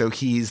 So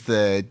he's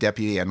the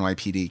Deputy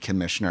NYPD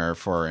Commissioner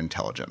for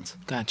Intelligence.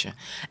 Gotcha.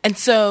 And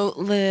so,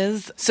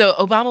 Liz,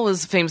 Obama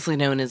was famously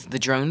known as the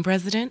drone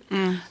president.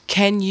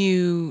 Can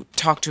you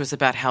talk to us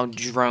about how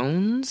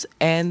drones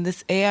and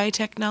this AI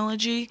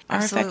technology are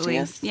affecting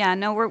us? Yeah,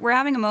 no, we're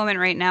having a moment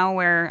right now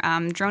where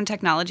drone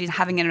technology is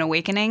having an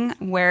awakening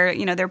where,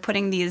 you know, they're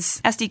putting these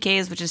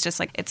SDKs, which is just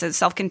like, it's a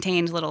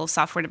self-contained little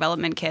software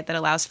development kit that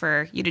allows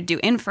for you to do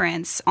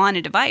inference on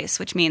a device,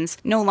 which means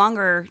no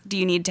longer do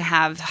you need to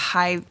have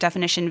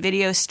high-definition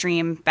video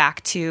stream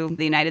back to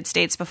the United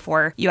States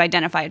before you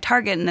identify a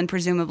target and then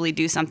presumably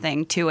do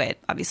something to it.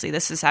 Obviously,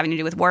 this is having to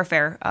do with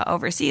warfare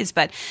overseas,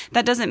 but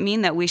that doesn't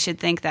mean that we should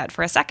think that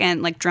for a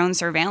second, like drone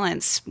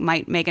surveillance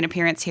might make an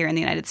appearance here in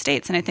the United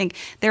States. And I think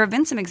there have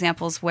been some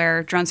examples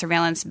where drone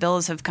surveillance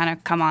bills have kind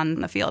of come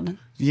on the field.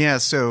 Yeah,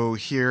 so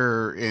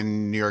here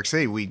in New York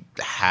City, we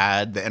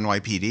had the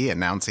NYPD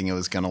announcing it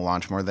was going to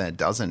launch more than a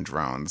dozen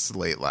drones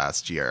late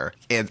last year.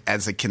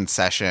 As a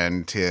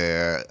concession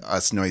to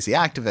us noisy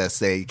activists,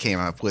 they came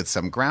up with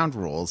some ground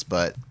rules,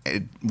 but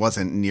it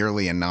wasn't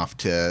nearly enough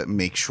to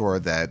make sure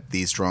that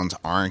these drones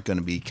aren't going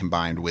to be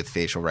combined with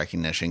facial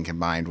recognition,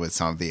 combined with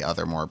some of the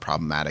other more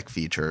problematic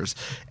features,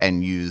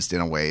 and used in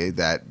a way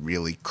that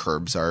really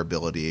curbs our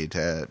ability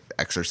to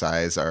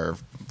exercise our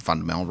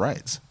fundamental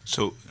rights.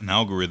 So an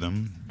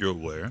algorithm, you're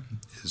aware,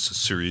 is a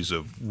series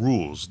of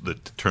rules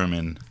that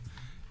determine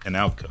an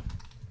outcome.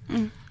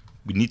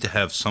 We need to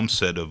have some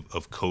set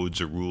of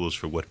codes or rules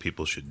for what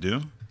people should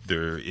do.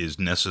 There is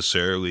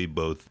necessarily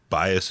both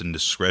bias and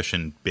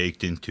discretion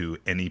baked into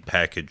any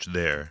package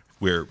there.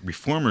 where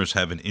reformers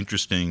have an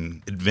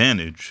interesting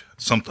advantage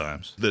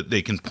sometimes, that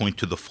they can point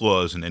to the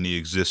flaws in any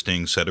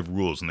existing set of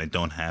rules and they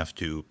don't have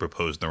to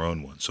propose their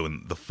own ones. So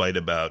in the fight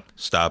about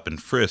stop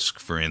and frisk,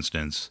 for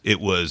instance,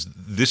 it was,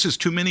 this is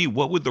too many,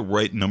 what would the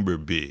right number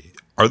be?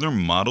 Are there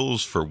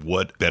models for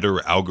what better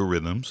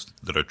algorithms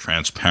that are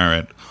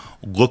transparent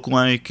look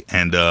like,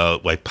 and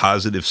like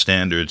positive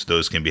standards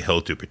those can be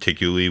held to,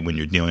 particularly when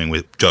you're dealing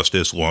with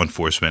justice, law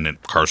enforcement,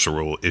 and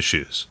carceral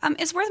issues?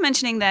 It's worth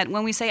mentioning that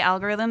when we say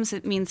algorithms,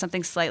 it means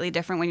something slightly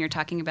different when you're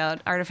talking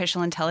about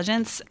artificial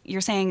intelligence.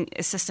 You're saying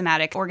a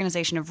systematic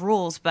organization of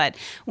rules, but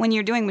when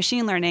you're doing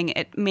machine learning,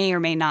 it may or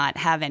may not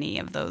have any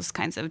of those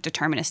kinds of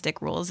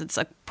deterministic rules. It's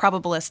a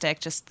probabilistic,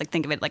 just like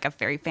think of it like a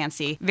very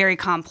fancy, very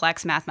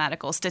complex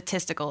mathematical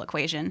statistical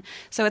equation.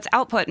 So its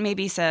output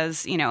maybe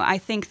says, I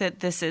think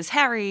that this is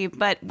Harry,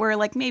 but we're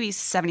like maybe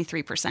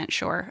 73%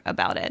 sure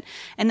about it.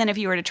 And then if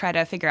you were to try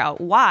to figure out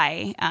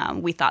why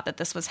we thought that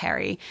this was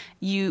Harry,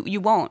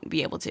 you won't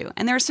be able to.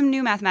 And there are some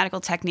new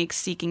mathematical techniques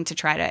seeking to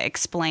try to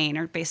explain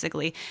or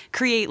basically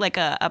create like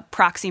a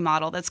proxy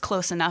model that's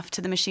close enough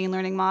to the machine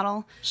learning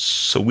model.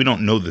 So we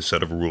don't know the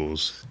set of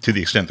rules to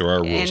the extent there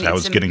are rules, how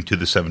it's getting to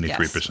the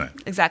 73%. Yes,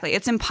 exactly.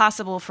 It's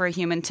impossible for a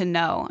human to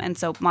know. And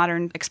so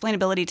modern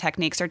explainability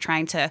techniques are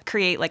trying to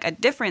create like a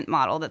different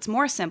model that's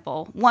more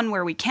simple, one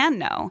where we can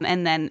know,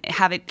 and then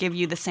have it give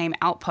you the same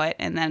output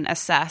and then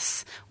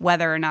assess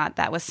whether or not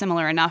that was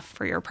similar enough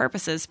for your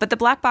purposes. But the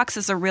black box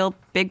is a real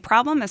big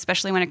problem,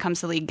 especially when it comes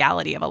to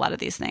legality of a lot of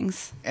these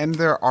things. And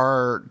there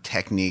are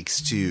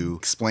techniques to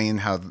explain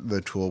how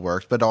the tool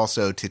works, but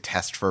also to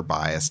test for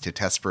bias, to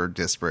test for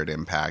disparate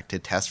impact, to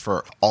test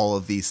for all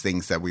of these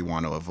things that we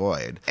want to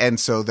avoid. And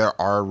so there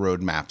are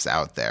roadmaps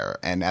out there.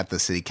 And at the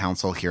City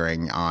Council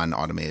hearing on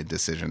automated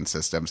decision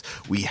systems,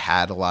 we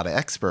had a lot of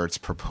experts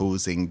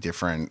proposing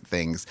different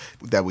things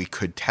that we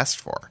could test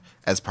for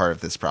as part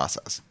of this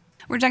process.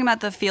 We're talking about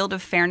the field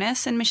of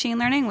fairness in machine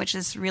learning, which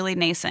is really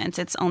nascent.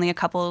 It's only a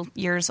couple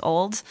years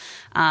old.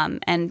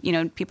 And,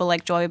 people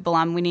like Joy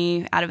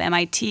Buolamwini out of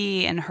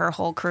MIT and her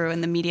whole crew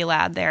in the Media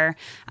Lab there,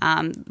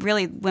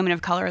 really women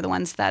of color are the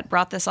ones that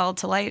brought this all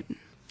to light.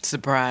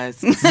 Surprise,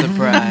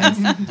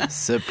 surprise,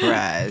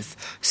 surprise.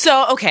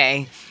 So,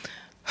 okay.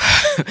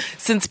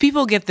 Since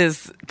people get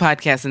this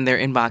podcast in their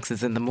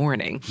inboxes in the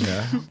morning,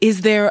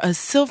 is there a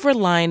silver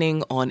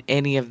lining on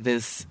any of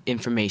this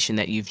information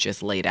that you've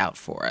just laid out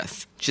for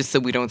us? Just so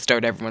we don't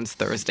start everyone's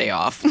Thursday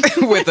off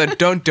with a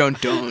dun, dun,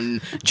 dun.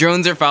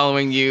 Drones are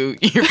following you.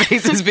 Your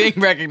face is being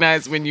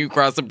recognized when you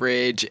cross a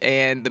bridge,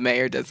 and the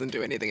mayor doesn't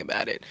do anything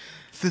about it.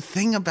 The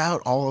thing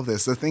about all of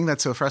this, the thing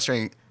that's so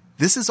frustrating,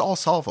 this is all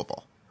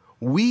solvable.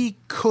 We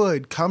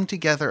could come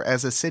together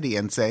as a city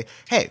and say,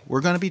 hey,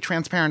 we're going to be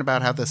transparent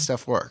about how this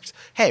stuff works.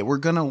 Hey, we're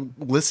going to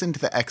listen to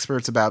the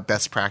experts about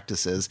best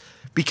practices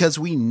because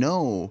we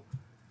know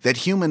that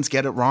humans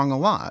get it wrong a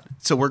lot.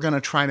 So we're going to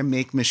try to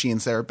make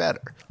machines that are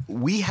better.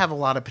 We have a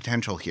lot of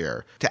potential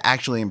here to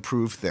actually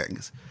improve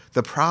things.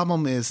 The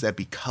problem is that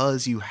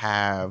because you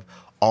have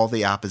all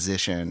the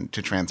opposition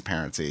to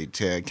transparency,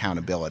 to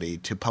accountability,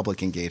 to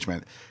public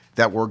engagement,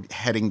 that we're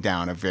heading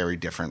down a very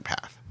different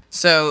path.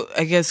 So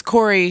I guess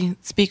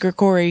Speaker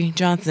Corey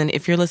Johnson,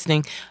 if you're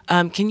listening,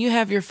 can you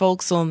have your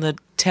folks on the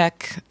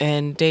tech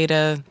and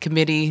data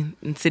committee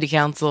and city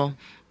council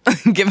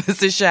give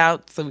us a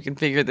shout so we can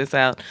figure this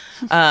out?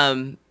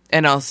 And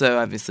also,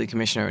 obviously,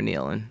 Commissioner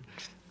O'Neill and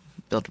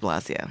Bill de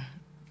Blasio.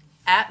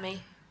 At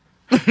me.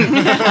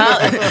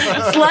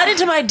 Slide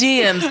into my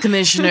DMs,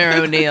 Commissioner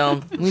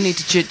O'Neill. We need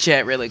to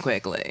chit-chat really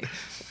quickly.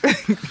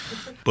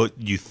 But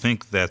you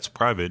think that's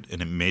private, and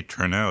it may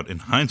turn out, in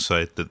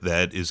hindsight,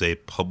 that is a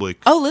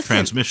public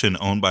transmission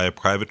owned by a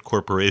private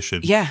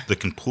corporation that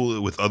can pool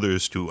it with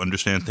others to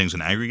understand things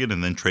in aggregate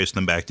and then trace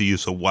them back to you.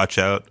 So watch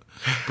out,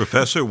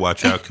 Professor,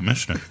 watch out,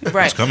 Commissioner.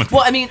 Right. It's coming.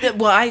 Well, I mean,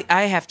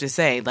 I have to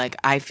say,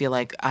 I feel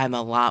like I'm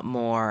a lot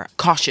more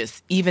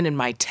cautious, even in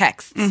my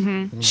texts.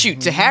 Mm-hmm. Shoot,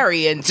 to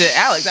Harry and to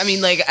Alex. I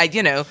mean, Those I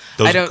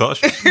don't.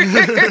 cautious.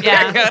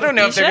 I don't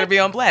know if they're going to be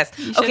on blast.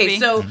 Okay,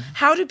 so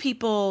how do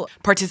people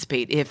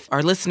participate if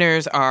our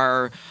listeners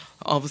are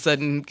all of a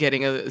sudden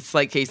getting a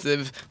slight case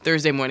of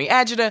Thursday morning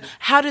agita?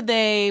 How do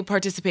they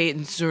participate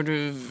and sort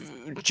of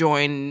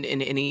join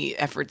in any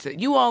efforts that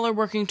you all are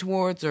working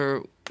towards,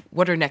 or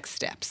what are next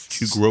steps?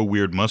 To grow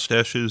weird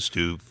mustaches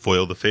to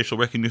foil the facial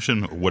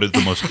recognition, or what are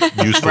the most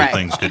useful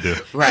things to do?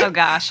 Right. Oh,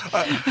 gosh.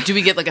 Do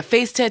we get a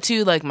face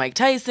tattoo like Mike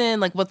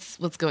Tyson?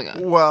 What's going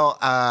on? Well,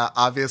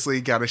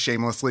 obviously, got to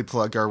shamelessly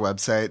plug our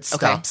website,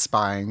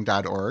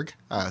 stopspying.org,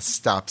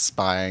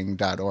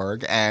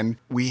 stopspying.org. And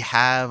we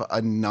have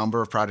a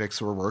number of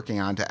projects we're working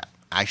on to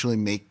actually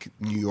make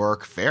New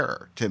York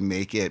fairer, to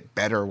make it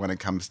better when it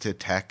comes to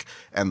tech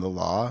and the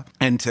law,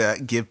 and to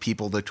give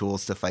people the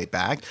tools to fight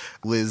back.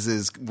 Liz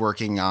is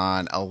working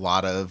on a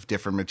lot of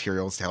different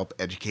materials to help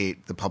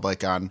educate the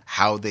public on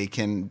how they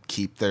can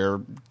keep their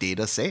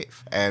data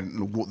safe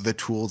and the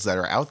tools that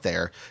are out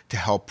there to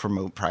help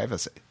promote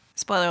privacy.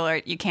 Spoiler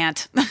alert, you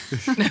can't.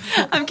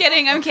 I'm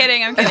kidding. No, I'm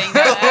joking. I'm joking.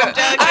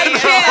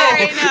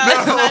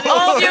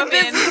 All your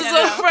businesses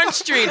on Front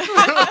Street.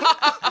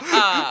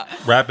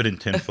 Wrap it in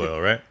tinfoil,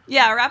 right?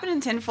 Yeah, wrap it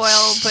in tinfoil,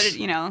 put it,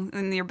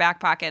 in your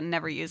back pocket and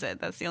never use it.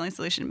 That's the only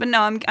solution. But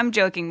no, I'm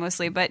joking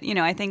mostly. But,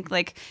 I think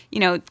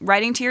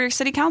writing to your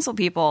city council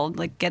people,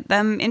 get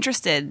them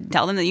interested.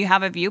 Tell them that you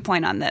have a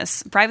viewpoint on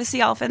this.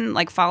 Privacy often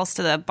falls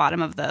to the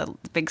bottom of the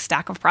big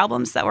stack of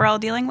problems that we're all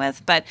dealing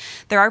with. But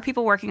there are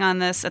people working on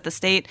this at the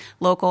state,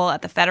 local,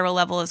 at the federal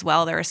level as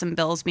well. There are some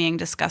bills being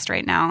discussed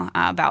right now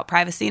about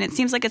privacy, and it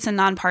seems like it's a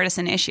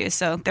nonpartisan issue.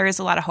 So there is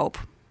a lot of hope.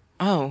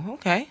 Oh,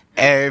 okay.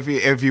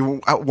 If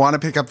you want to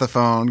pick up the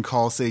phone,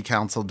 call City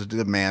Council to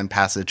demand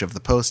passage of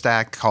the Post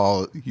Act.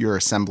 Call your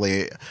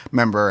Assembly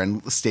member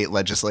and state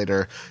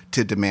legislator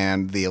to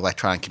demand the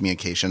Electronic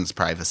Communications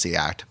Privacy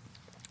Act.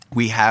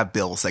 We have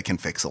bills that can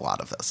fix a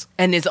lot of this.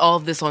 And is all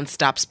of this on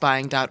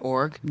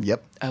stopspying.org?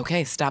 Yep.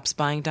 Okay,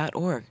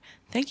 stopspying.org.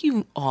 Thank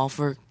you all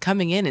for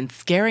coming in and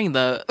scaring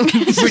the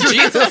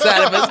bejesus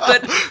out of us,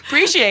 but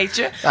appreciate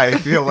you. I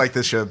feel like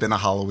this should have been a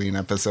Halloween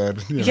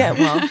episode. Yeah,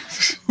 well.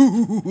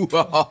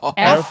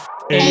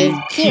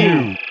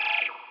 FAQ.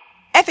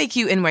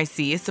 FAQ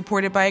NYC is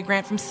supported by a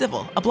grant from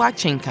Civil, a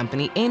blockchain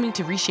company aiming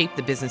to reshape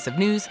the business of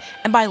news,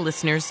 and by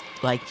listeners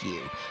like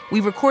you.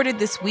 We recorded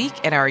this week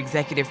at our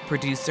executive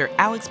producer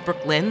Alex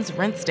Brooke-Lynn's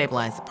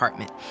rent-stabilized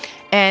apartment.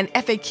 And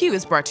FAQ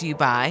is brought to you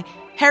by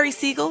Harry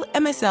Siegel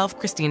and myself,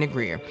 Christina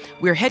Greer.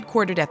 We're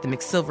headquartered at the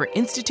McSilver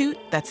Institute.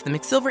 That's the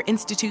McSilver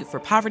Institute for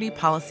Poverty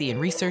Policy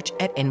and Research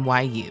at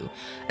NYU.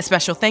 A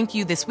special thank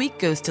you this week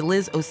goes to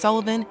Liz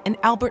O'Sullivan and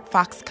Albert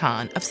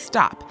Fox-Kahn of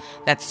STOP.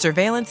 That's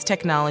Surveillance,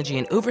 Technology,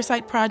 and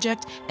Oversight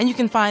Project, and you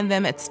can find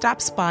them at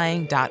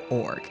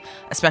stopspying.org.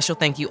 A special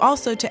thank you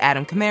also to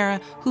Adam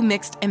Camara, who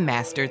mixed and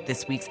mastered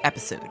this week's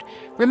episode.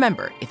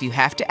 Remember, if you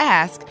have to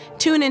ask,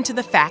 tune into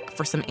The FAQ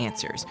for some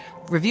answers.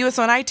 Review us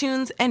on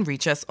iTunes and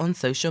reach us on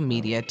social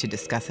media to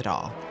discuss it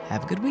all.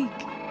 Have a good week.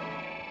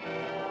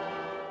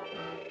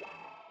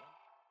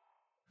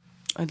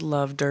 I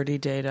love Dirty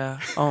Data.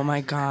 Oh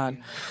my God.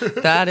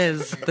 That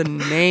is the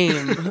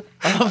name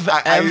of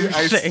everything.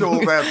 I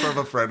stole that from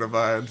a friend of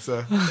mine.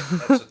 So.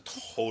 That's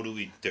a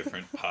totally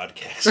different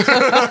podcast.